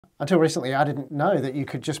Until recently, I didn't know that you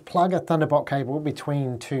could just plug a Thunderbolt cable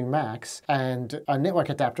between two Macs and a network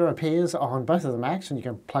adapter appears on both of the Macs, and you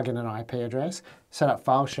can plug in an IP address, set up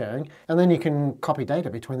file sharing, and then you can copy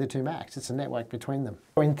data between the two Macs. It's a network between them.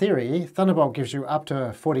 In theory, Thunderbolt gives you up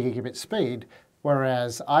to 40 gigabit speed,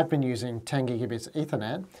 whereas I've been using 10 gigabits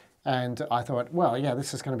Ethernet, and I thought, well, yeah,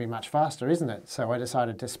 this is going to be much faster, isn't it? So I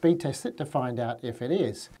decided to speed test it to find out if it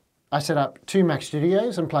is. I set up two Mac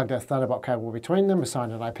Studios and plugged a Thunderbolt cable between them,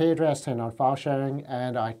 assigned an IP address, turned on file sharing,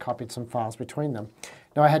 and I copied some files between them.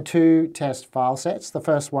 Now I had two test file sets. The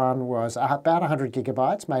first one was about 100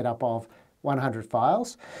 gigabytes made up of 100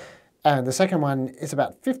 files. And the second one is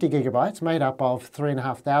about 50 gigabytes made up of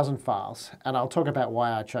 3,500 files. And I'll talk about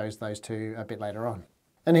why I chose those two a bit later on.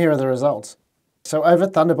 And here are the results. So over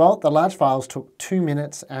Thunderbolt, the large files took 2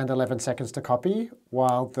 minutes and 11 seconds to copy,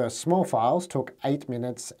 while the small files took 8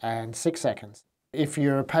 minutes and 6 seconds. If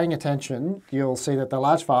you're paying attention, you'll see that the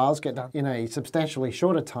large files get done in a substantially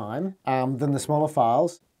shorter time than the smaller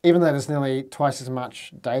files, even though there's nearly twice as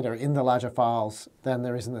much data in the larger files than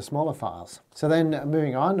there is in the smaller files. So then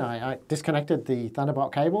moving on, I disconnected the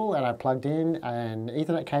Thunderbolt cable and I plugged in an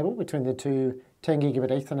Ethernet cable between the two 10 gigabit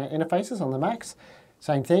Ethernet interfaces on the Macs.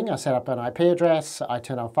 Same thing, I set up an IP address, I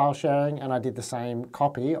turned on file sharing, and I did the same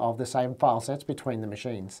copy of the same file sets between the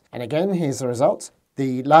machines. And again, here's the results.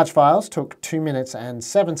 The large files took 2 minutes and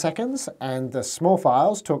 7 seconds, and the small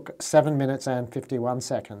files took 7 minutes and 51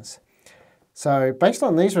 seconds. So based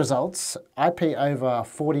on these results, IP over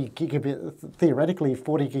 40 gigabit, theoretically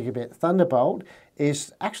 40 gigabit Thunderbolt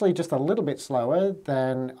is actually just a little bit slower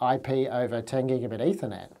than IP over 10 gigabit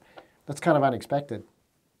Ethernet. That's kind of unexpected.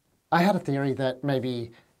 I had a theory that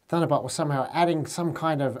maybe Thunderbolt was somehow adding some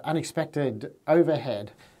kind of unexpected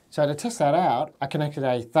overhead. So to test that out, I connected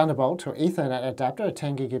a Thunderbolt to Ethernet adapter, a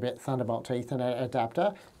 10 gigabit Thunderbolt to Ethernet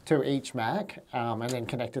adapter to each Mac, and then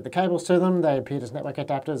connected the cables to them. They appeared as network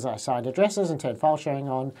adapters. I assigned addresses and turned file sharing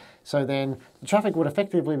on. So then the traffic would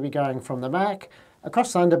effectively be going from the Mac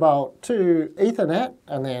across Thunderbolt to Ethernet,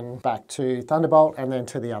 and then back to Thunderbolt, and then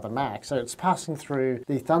to the other Mac. So it's passing through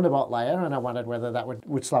the Thunderbolt layer, and I wondered whether that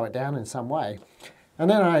would slow it down in some way. And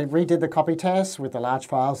then I redid the copy test with the large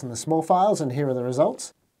files and the small files, and here are the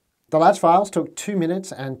results. The large files took 2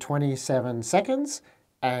 minutes and 27 seconds,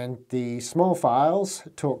 and the small files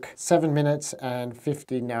took 7 minutes and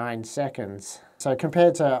 59 seconds. So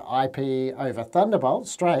compared to IP over Thunderbolt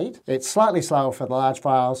straight, it's slightly slower for the large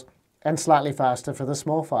files, and slightly faster for the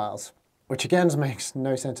small files, which again makes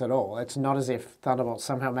no sense at all. It's not as if Thunderbolt's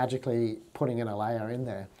somehow magically putting in a layer in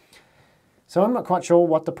there. So I'm not quite sure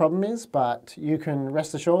what the problem is, but you can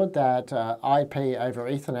rest assured that IP over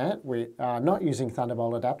Ethernet, we are not using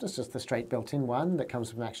Thunderbolt adapters, just the straight built-in one that comes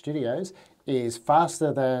with Mac Studios, is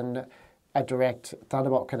faster than a direct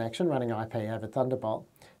Thunderbolt connection running IP over Thunderbolt,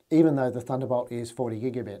 even though the Thunderbolt is 40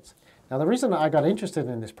 gigabits. Now the reason I got interested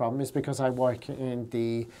in this problem is because I work in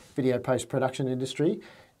the video post-production industry,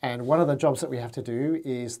 and one of the jobs that we have to do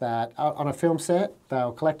is that on a film set,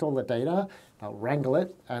 they'll collect all the data, they'll wrangle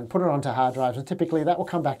it and put it onto hard drives, and typically that will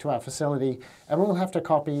come back to our facility and we'll have to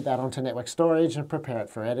copy that onto network storage and prepare it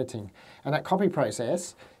for editing. And that copy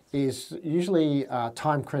process is usually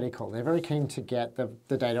time critical. They're very keen to get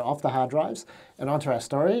the data off the hard drives and onto our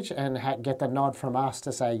storage and get the nod from us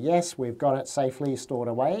to say, yes, we've got it safely stored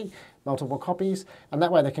away, multiple copies, and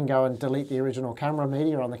that way they can go and delete the original camera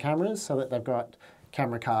media on the cameras so that they've got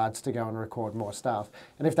camera cards to go and record more stuff.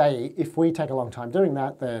 And if we take a long time doing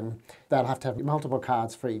that, then they'll have to have multiple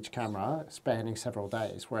cards for each camera spanning several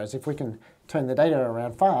days. Whereas if we can turn the data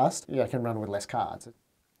around fast, you can run with less cards.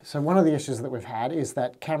 So one of the issues that we've had is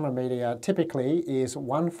that camera media typically is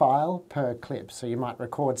one file per clip. So you might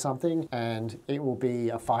record something and it will be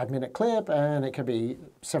a 5-minute clip and it could be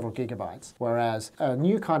several gigabytes. Whereas a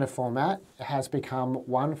new kind of format has become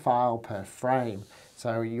one file per frame.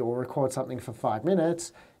 So you'll record something for 5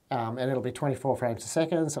 minutes and it'll be 24 frames a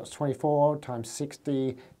second. So it's 24 times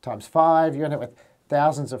 60 times 5. You end up with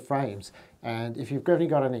thousands of frames. And if you've only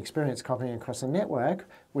got any experience copying across a network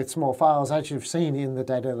with small files, as you've seen in the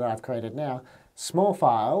data that I've created now, small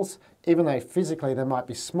files, even though physically they might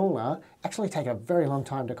be smaller, actually take a very long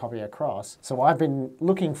time to copy across. So I've been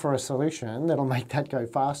looking for a solution that'll make that go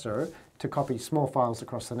faster to copy small files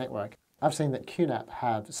across the network. I've seen that QNAP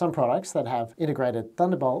have some products that have integrated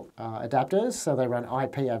Thunderbolt adapters, so they run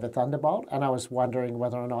IP over Thunderbolt, and I was wondering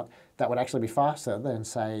whether or not that would actually be faster than,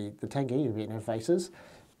 say, the 10 gigabit interfaces.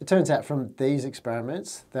 It turns out from these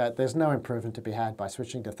experiments that there's no improvement to be had by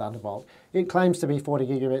switching to Thunderbolt. It claims to be 40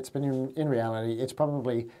 gigabits, but in reality, it's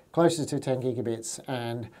probably closer to 10 gigabits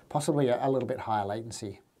and possibly a little bit higher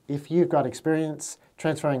latency. if you've got experience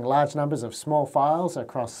transferring large numbers of small files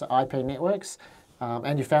across IP networks,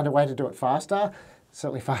 and you found a way to do it faster,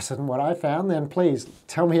 certainly faster than what I found, then please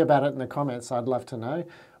tell me about it in the comments. I'd love to know.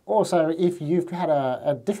 Also, if you've had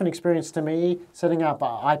a different experience to me setting up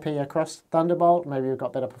IP across Thunderbolt, maybe you've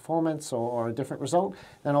got better performance or a different result,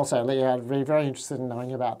 then also I'd be very interested in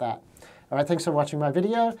knowing about that. All right, thanks for watching my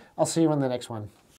video. I'll see you in the next one.